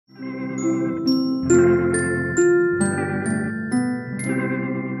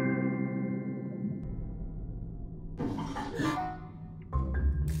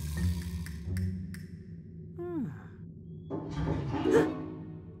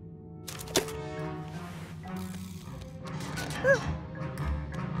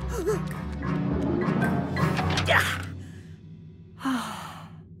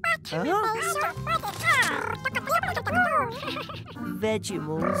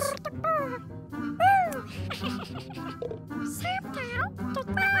Vegemals.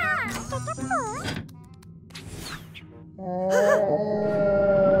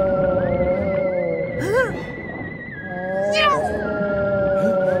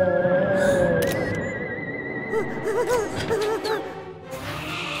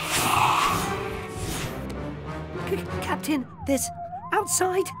 Captain, there's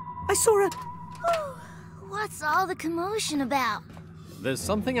outside. I saw a... What's all the commotion about? There's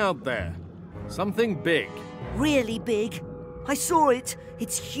something out there. Something big. Really big. I saw it.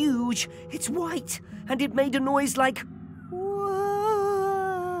 It's huge. It's white. And it made a noise like... Whoa.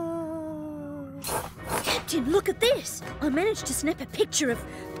 Captain, look at this. I managed to snap a picture of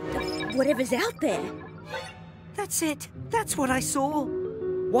whatever's out there. That's it. That's what I saw.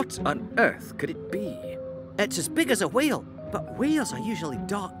 What on earth could it be? It's as big as a whale, but whales are usually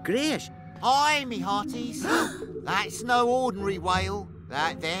dark greyish. Aye, me hearties. That's no ordinary whale.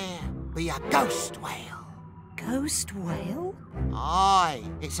 That there be a ghost whale. Ghost whale? Aye,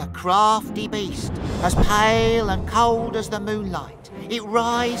 it's a crafty beast, as pale and cold as the moonlight. It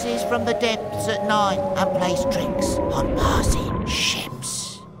rises from the depths at night and plays tricks on passing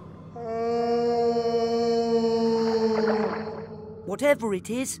ships. Whatever it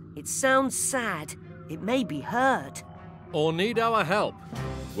is, it sounds sad. It may be hurt. Or need our help.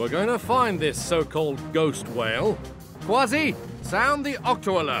 We're going to find this so-called ghost whale. Quasi, sound the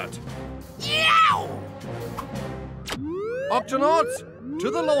Octo alert. Yow! Octonauts, to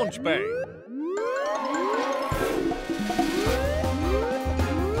the launch bay.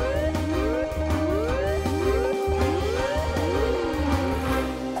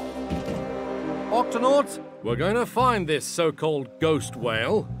 Octonauts, we're going to find this so-called ghost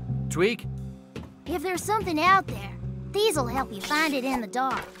whale. Tweak. If there's something out there, these'll help you find it in the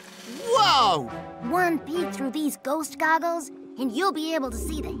dark. Whoa! One peek through these ghost goggles, and you'll be able to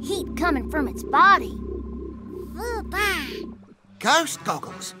see the heat coming from its body. Ghost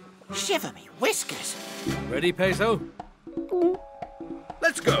goggles? Shiver me whiskers. Ready, Peso?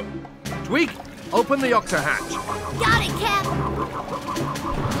 Let's go. Tweak, open the Octo hatch. Got it, Cap!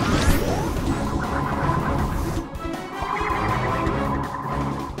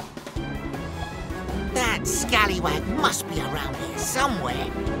 That scallywag must be around here somewhere.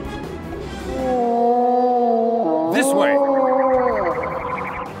 This way.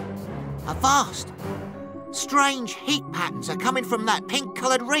 A vast, strange heat patterns are coming from that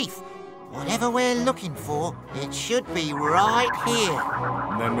pink-coloured reef. Whatever we're looking for, it should be right here.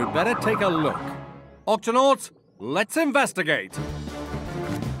 Then we'd better take a look. Octonauts, let's investigate.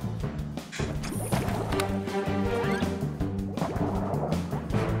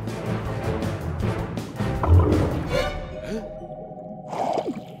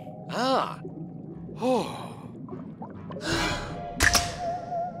 Ah. Oh.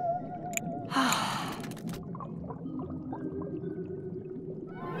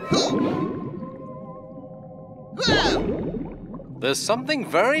 There's something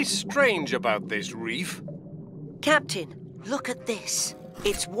very strange about this reef. Captain, look at this.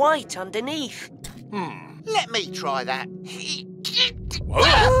 It's white underneath. Let me try that.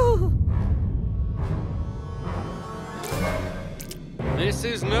 Whoa. This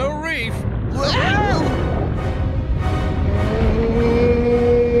is no reef.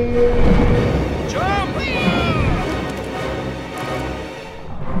 Jump!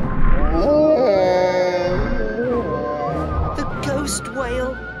 The ghost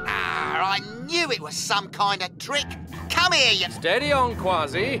whale. Ah, I knew it was some kind of trick. Come here, you... Steady on,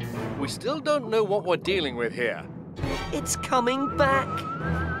 Quasi. We still don't know what we're dealing with here. It's coming back.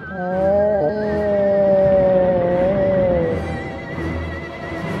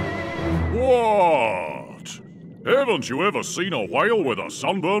 What? Haven't you ever seen a whale with a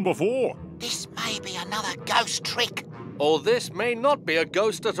sunburn before? This may be another ghost trick. Or this may not be a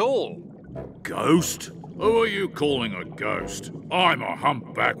ghost at all. Ghost? Who are you calling a ghost? I'm a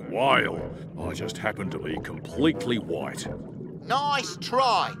humpback whale. I just happen to be completely white. Nice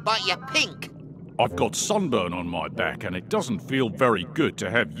try, but you're pink. I've got sunburn on my back and it doesn't feel very good to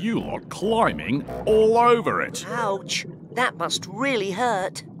have you lot climbing all over it. Ouch. That must really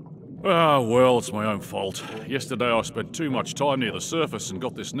hurt. Ah, well, it's my own fault. Yesterday I spent too much time near the surface and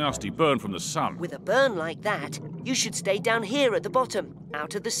got this nasty burn from the sun. With a burn like that, you should stay down here at the bottom,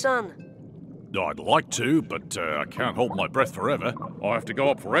 out of the sun. I'd like to, but I can't hold my breath forever. I have to go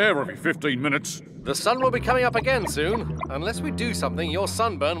up for air every 15 minutes. The sun will be coming up again soon. Unless we do something, your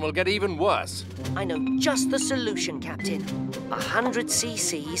sunburn will get even worse. I know just the solution, Captain. 100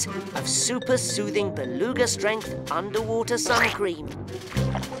 cc's of super soothing beluga strength underwater sun cream.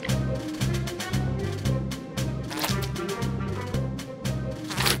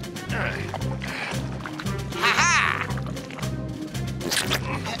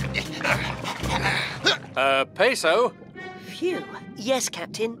 Peso? Phew. Yes,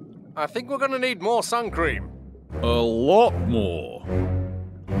 Captain. I think we're going to need more sun cream. A lot more.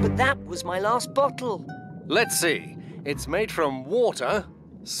 But that was my last bottle. Let's see. It's made from water,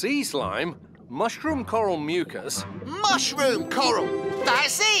 sea slime, mushroom coral mucus. Mushroom coral!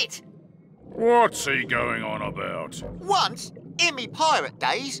 That's it! What's he going on about? Once, in me pirate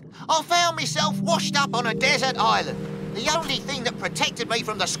days, I found myself washed up on a desert island. The only thing that protected me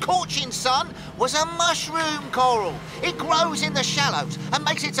from the scorching sun was a mushroom coral. It grows in the shallows and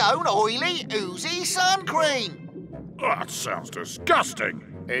makes its own oily, oozy sun cream. That sounds disgusting.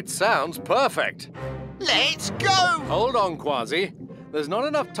 It sounds perfect. Let's go! Hold on, Quasi. There's not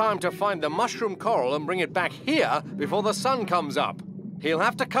enough time to find the mushroom coral and bring it back here before the sun comes up. He'll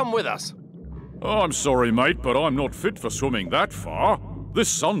have to come with us. I'm sorry, mate, but I'm not fit for swimming that far. This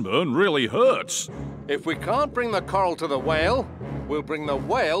sunburn really hurts. If we can't bring the coral to the whale, we'll bring the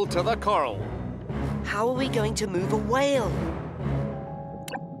whale to the coral. How are we going to move a whale?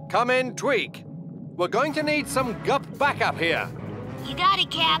 Come in, Tweak. We're going to need some gup backup here. You got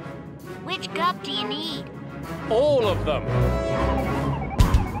it, Cap. Which gup do you need? All of them.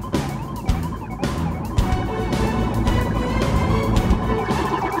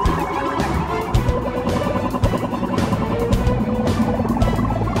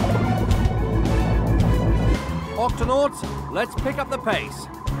 Octonauts, let's pick up the pace.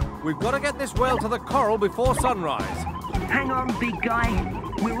 We've got to get this whale to the coral before sunrise. Hang on, big guy.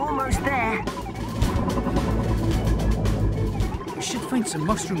 We're almost there. We should find some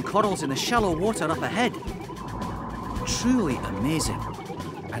mushroom corals in the shallow water up ahead. Truly amazing.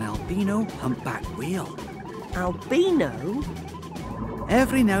 An albino humpback whale. Albino?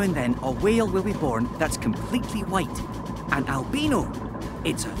 Every now and then, a whale will be born that's completely white. An albino.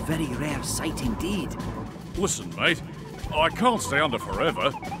 It's a very rare sight indeed. Listen, mate, I can't stay under forever.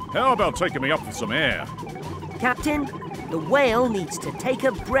 How about taking me up for some air? Captain, the whale needs to take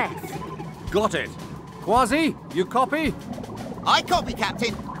a breath. Got it. Quasi, you copy? I copy,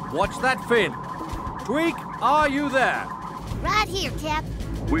 Captain. Watch that fin. Tweak, are you there? Right here, Cap.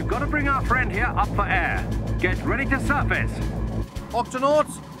 We've got to bring our friend here up for air. Get ready to surface.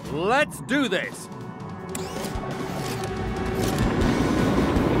 Octonauts, let's do this.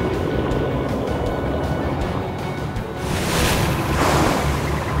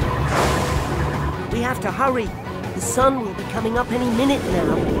 We have to hurry. The sun will be coming up any minute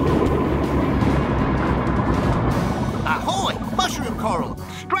now. Ahoy! Mushroom coral!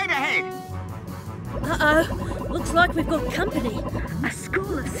 Straight ahead! Uh-oh. Looks like we've got company. A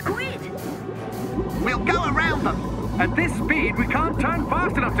school of squid. We'll go around them. At this speed, we can't turn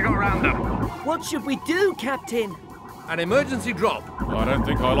fast enough to go around them. What should we do, Captain? An emergency drop. I don't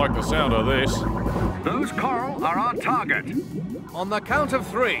think I like the sound of this. Those coral are our target. On the count of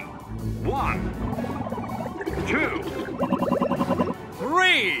 3. 1, 2,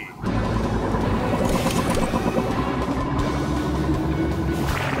 3.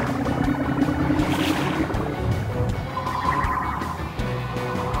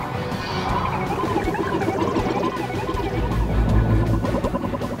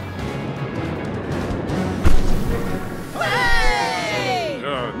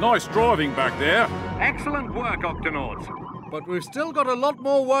 Nice driving back there. Excellent work, Octonauts. But we've still got a lot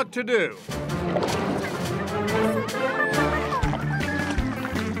more work to do.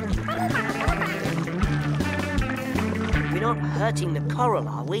 We're not hurting the coral,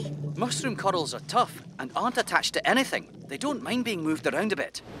 are we? Mushroom corals are tough and aren't attached to anything. They don't mind being moved around a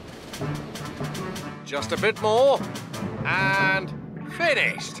bit. Just a bit more. And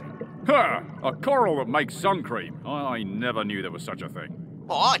finished. Ha! A coral that makes sun cream. I never knew there was such a thing.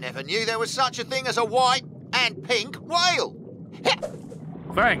 Well, I never knew there was such a thing as a white and pink whale.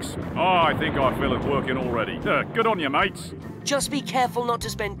 Thanks. I think I feel it working already. Good on you, mates. Just be careful not to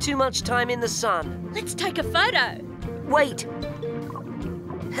spend too much time in the sun. Let's take a photo. Wait.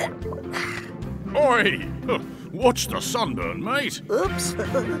 Oi! Watch the sunburn, mate. Oops.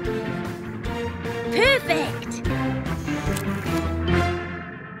 Perfect.